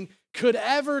being could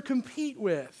ever compete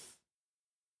with.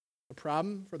 The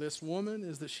problem for this woman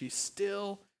is that she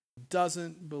still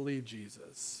doesn't believe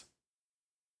Jesus.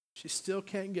 She still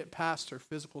can't get past her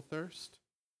physical thirst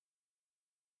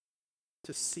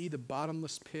to see the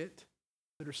bottomless pit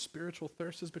that her spiritual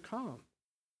thirst has become.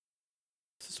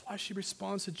 This is why she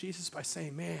responds to Jesus by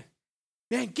saying, man,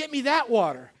 get me that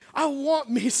water. I want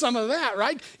me some of that,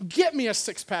 right? Get me a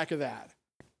 6-pack of that.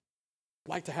 I'd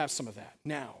like to have some of that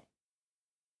now.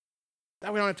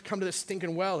 That way I don't have to come to this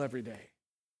stinking well every day.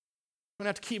 I don't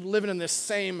have to keep living in this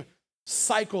same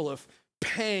cycle of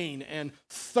pain and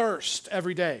thirst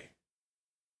every day.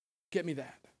 Get me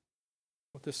that.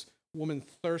 What this woman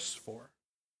thirsts for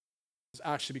has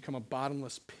actually become a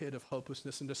bottomless pit of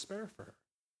hopelessness and despair for her.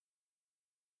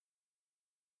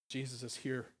 Jesus is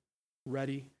here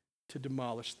ready to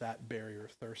demolish that barrier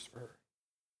of thirst for her.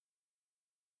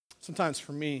 Sometimes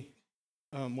for me,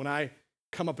 when I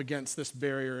come up against this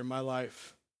barrier in my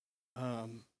life,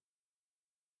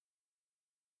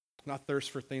 Not thirst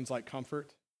for things like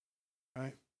comfort,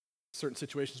 right? Certain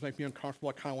situations make me uncomfortable.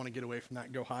 I kind of want to get away from that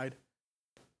and go hide.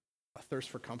 A thirst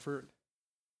for comfort.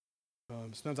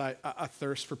 Sometimes I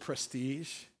thirst for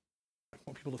prestige. I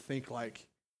want people to think like,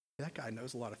 that guy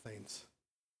knows a lot of things.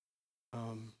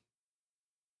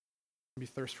 Maybe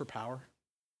thirst for power.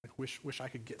 Like wish I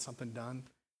could get something done.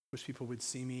 Wish people would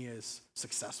see me as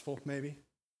successful, maybe.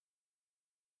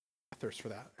 I thirst for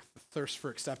that. I thirst for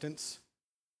acceptance.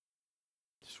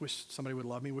 Just wish somebody would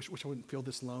love me. Wish I wouldn't feel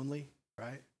this lonely,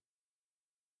 right?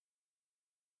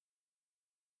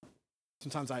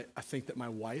 Sometimes I think that my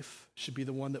wife should be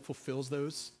the one that fulfills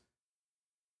those,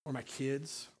 or my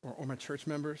kids, or my church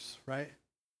members, right?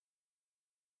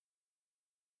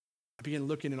 I begin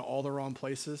looking in all the wrong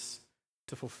places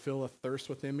to fulfill a thirst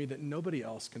within me that nobody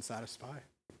else can satisfy.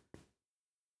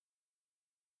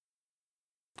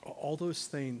 All those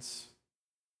things,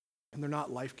 and they're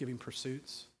not life-giving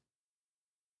pursuits.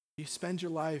 You spend your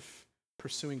life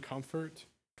pursuing comfort,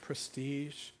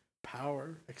 prestige,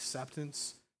 power,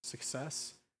 acceptance,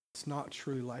 success. It's not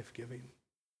truly life-giving.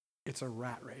 It's a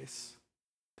rat race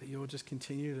that you'll just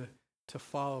continue to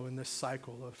follow in this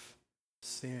cycle of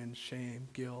sin, shame,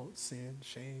 guilt, sin,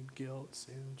 shame, guilt,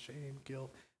 sin, shame,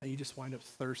 guilt. And you just wind up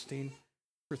thirsting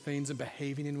for things and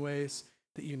behaving in ways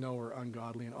that you know are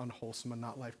ungodly and unwholesome and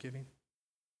not life-giving.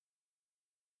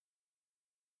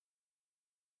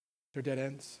 They're dead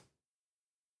ends.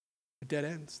 They're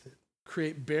dead ends that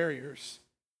create barriers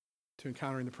to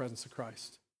encountering the presence of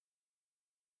Christ.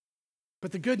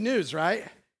 But the good news, right?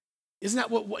 Isn't that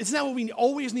what we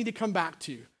always need to come back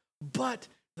to? But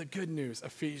the good news,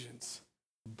 Ephesians,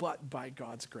 but by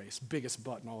God's grace, biggest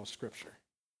but in all of Scripture.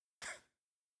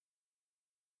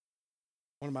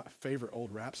 One of my favorite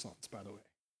old rap songs, by the way.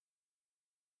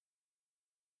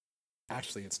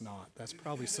 Actually, it's not. That's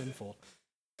probably sinful.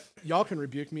 Y'all can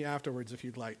rebuke me afterwards if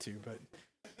you'd like to, but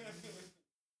I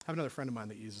have another friend of mine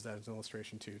that uses that as an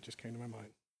illustration too. It just came to my mind.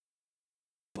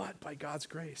 But by God's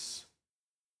grace,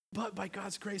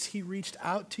 he reached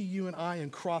out to you and I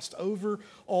and crossed over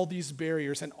all these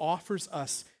barriers and offers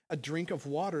us a drink of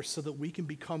water so that we can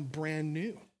become brand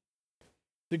new.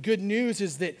 The good news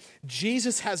is that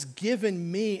Jesus has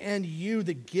given me and you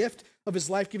the gift of his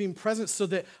life-giving presence so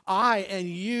that I and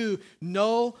you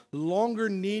no longer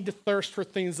need to thirst for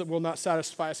things that will not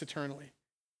satisfy us eternally.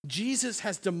 Jesus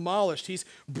has demolished, he's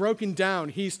broken down,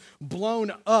 he's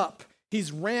blown up,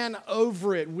 he's ran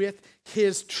over it with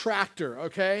his tractor,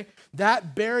 okay?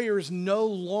 That barrier is no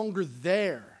longer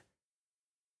there.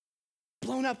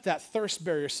 Blown up that thirst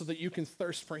barrier so that you can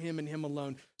thirst for him and him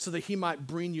alone, so that he might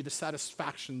bring you the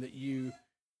satisfaction that you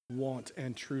want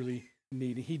and truly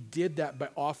need. And he did that by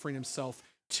offering himself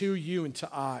to you and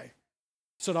to I,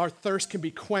 so that our thirst can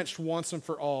be quenched once and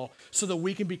for all, so that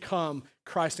we can become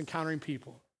Christ encountering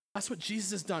people. That's what Jesus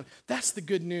has done. That's the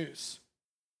good news.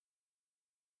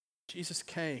 Jesus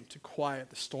came to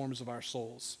quiet the storms of our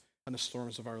souls and the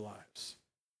storms of our lives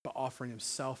by offering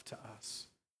himself to us,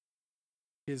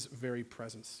 his very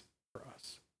presence for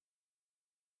us.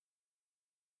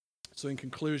 So in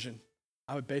conclusion,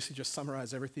 I would basically just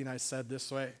summarize everything I said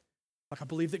this way. I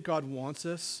believe that God wants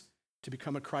us to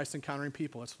become a Christ encountering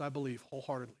people. That's what I believe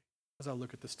wholeheartedly as I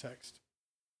look at this text.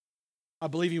 I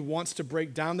believe he wants to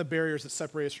break down the barriers that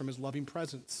separate us from his loving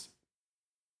presence.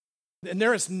 And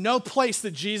there is no place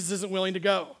that Jesus isn't willing to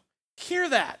go. Hear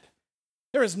that.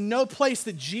 There is no place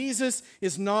that Jesus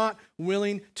is not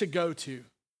willing to go to.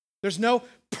 There's no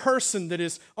person that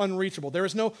is unreachable. There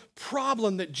is no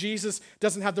problem that Jesus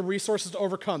doesn't have the resources to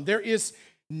overcome. There is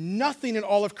nothing in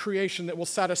all of creation that will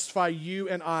satisfy you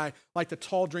and I like the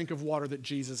tall drink of water that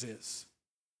Jesus is.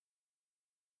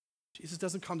 Jesus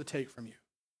doesn't come to take from you,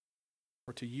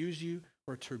 or to use you,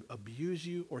 or to abuse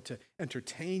you, or to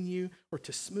entertain you, or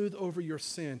to smooth over your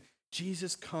sin.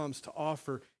 Jesus comes to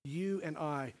offer you and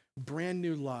I brand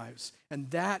new lives, and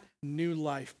that new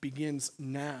life begins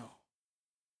now.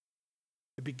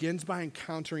 It begins by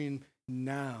encountering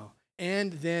now,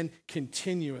 and then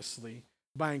continuously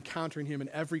by encountering him in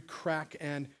every crack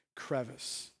and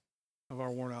crevice of our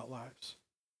worn out lives.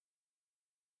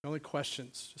 The only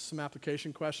questions, just some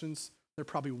application questions, they're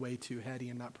probably way too heady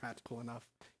and not practical enough.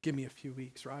 Give me a few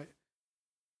weeks, right?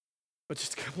 But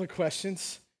just a couple of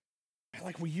questions.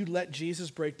 Like, will you let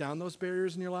Jesus break down those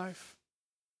barriers in your life?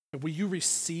 Will you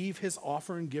receive his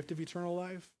offer and gift of eternal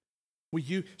life? Will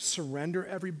you surrender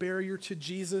every barrier to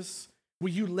Jesus? Will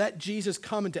you let Jesus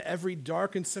come into every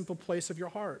dark and simple place of your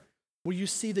heart? Will you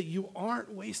see that you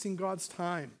aren't wasting God's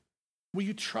time? Will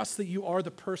you trust that you are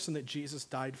the person that Jesus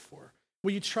died for?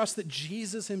 Will you trust that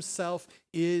Jesus himself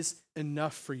is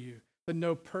enough for you? that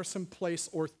no person, place,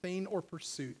 or thing or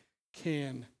pursuit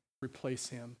can replace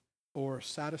him or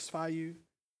satisfy you.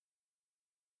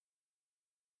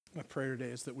 My prayer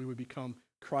today is that we would become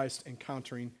Christ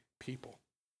encountering people.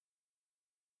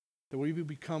 That we would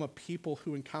become a people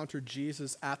who encounter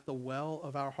Jesus at the well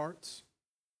of our hearts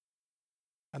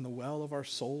and the well of our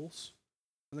souls,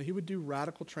 and that he would do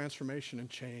radical transformation and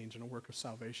change and a work of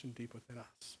salvation deep within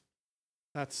us.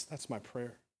 That's my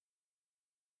prayer.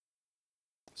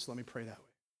 So let me pray that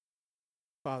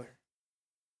way.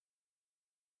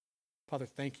 Father,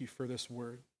 thank you for this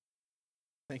word.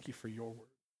 Thank you for your word.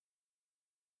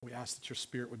 We ask that your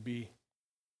Spirit would be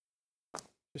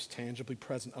just tangibly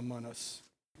present among us,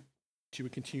 that you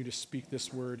would continue to speak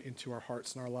this word into our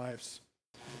hearts and our lives,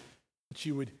 that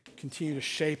you would continue to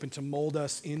shape and to mold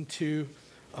us into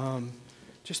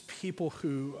just people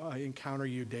who encounter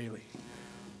you daily.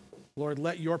 Lord,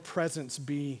 let your presence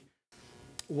be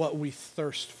what we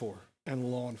thirst for and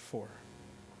long for.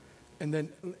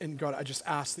 And God, I just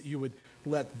ask that you would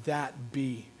let that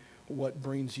be what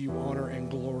brings you honor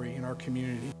and glory in our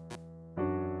community.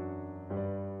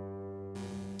 In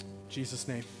Jesus'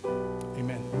 name,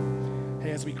 amen.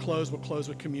 Hey, as we close, we'll close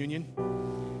with communion.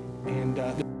 And there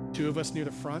are two of us near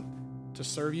the front to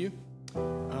serve you.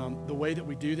 The way that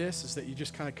we do this is that you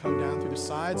just kind of come down through the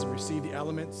sides and receive the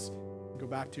elements, go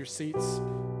back to your seats.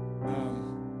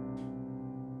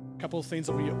 A couple of things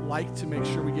that we like to make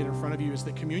sure we get in front of you is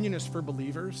that communion is for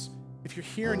believers. If you're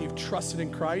here and you've trusted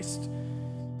in Christ,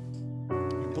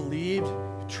 you believed,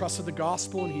 you trusted the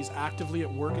gospel, and he's actively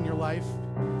at work in your life,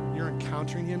 you're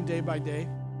encountering him day by day,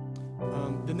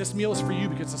 then this meal is for you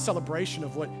because it's a celebration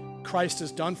of what Christ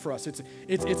has done for us.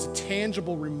 It's a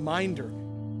tangible reminder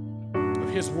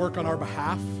of his work on our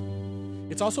behalf.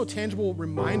 It's also a tangible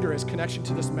reminder as connection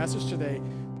to this message today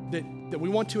that we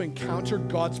want to encounter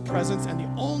God's presence, and the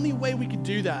only way we can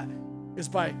do that is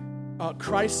by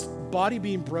Christ's body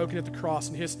being broken at the cross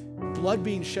and his blood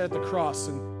being shed at the cross,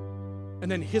 and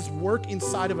then his work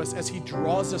inside of us as he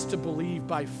draws us to believe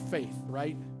by faith,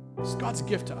 right? It's God's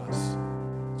gift to us.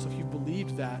 So if you've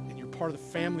believed that and you're part of the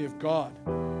family of God,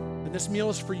 then this meal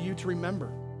is for you to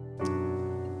remember.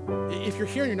 If you're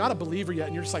here and you're not a believer yet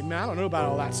and you're just like, man, I don't know about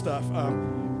all that stuff,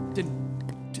 then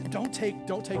don't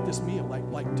take this meal.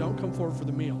 Like don't come forward for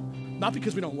the meal. Not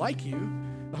because we don't like you.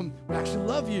 We actually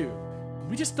love you.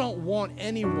 We just don't want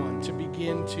anyone to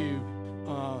begin to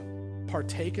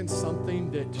partake in something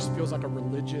that just feels like a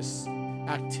religious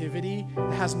activity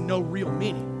that has no real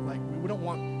meaning. Like we don't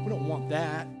want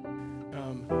that.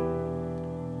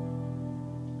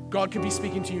 God could be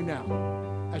speaking to you now.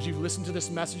 As you've listened to this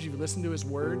message, you've listened to his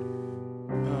word.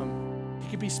 He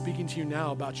could be speaking to you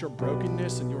now about your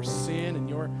brokenness and your sin and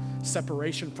your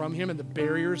separation from him and the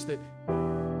barriers that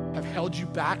have held you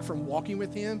back from walking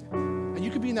with him. And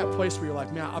you could be in that place where you're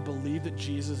like, man, I believe that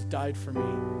Jesus died for me.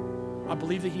 I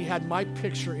believe that he had my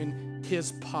picture in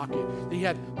his pocket, that he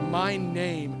had my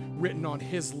name written on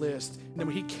his list. And then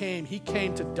when he came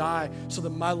to die so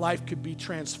that my life could be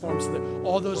transformed, so that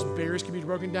all those barriers could be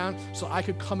broken down, so I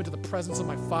could come into the presence of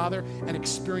my Father and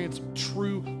experience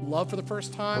true love for the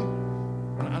first time.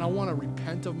 And I want to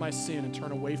repent of my sin and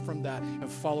turn away from that and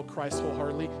follow Christ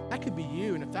wholeheartedly. That could be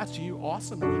you. And if that's you,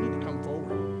 awesome. Then you need to come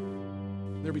forward.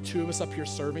 There'll be two of us up here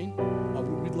serving.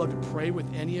 We'd love to pray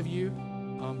with any of you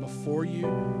before you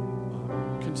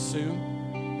consume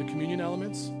the communion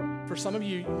elements. For some of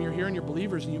you, you're here and you're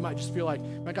believers, and you might just feel like,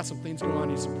 I got some things going on I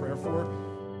need some prayer for.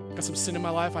 I got some sin in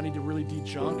my life I need to really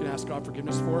de-junk and ask God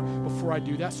forgiveness for before I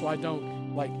do that, so I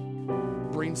don't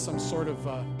bring some sort of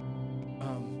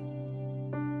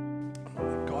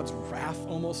God's wrath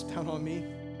almost down on me.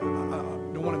 I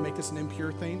don't want to make this an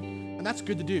impure thing. And that's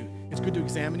good to do. It's good to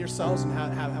examine yourselves and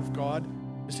have God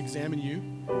just examine you.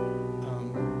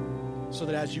 So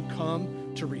that as you come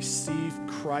to receive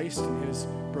Christ and his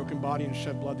broken body and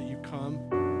shed blood, that you come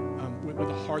with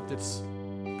a heart that's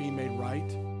being made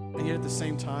right. And yet at the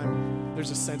same time,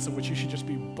 there's a sense in which you should just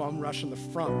be bum rush in the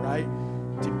front, right?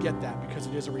 To get that, because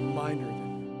it is a reminder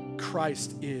that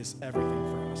Christ is everything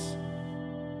for us.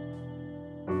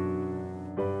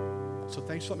 So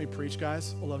thanks for letting me preach,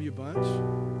 guys. I love you a bunch.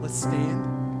 Let's stand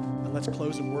and let's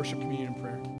close in worship, communion, and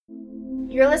prayer.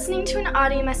 You're listening to an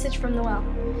audio message from The Well,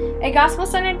 a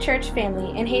gospel-centered church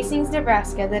family in Hastings,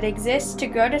 Nebraska that exists to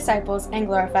grow disciples and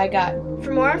glorify God.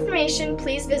 For more information,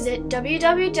 please visit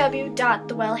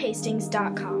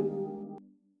www.thewellhastings.com.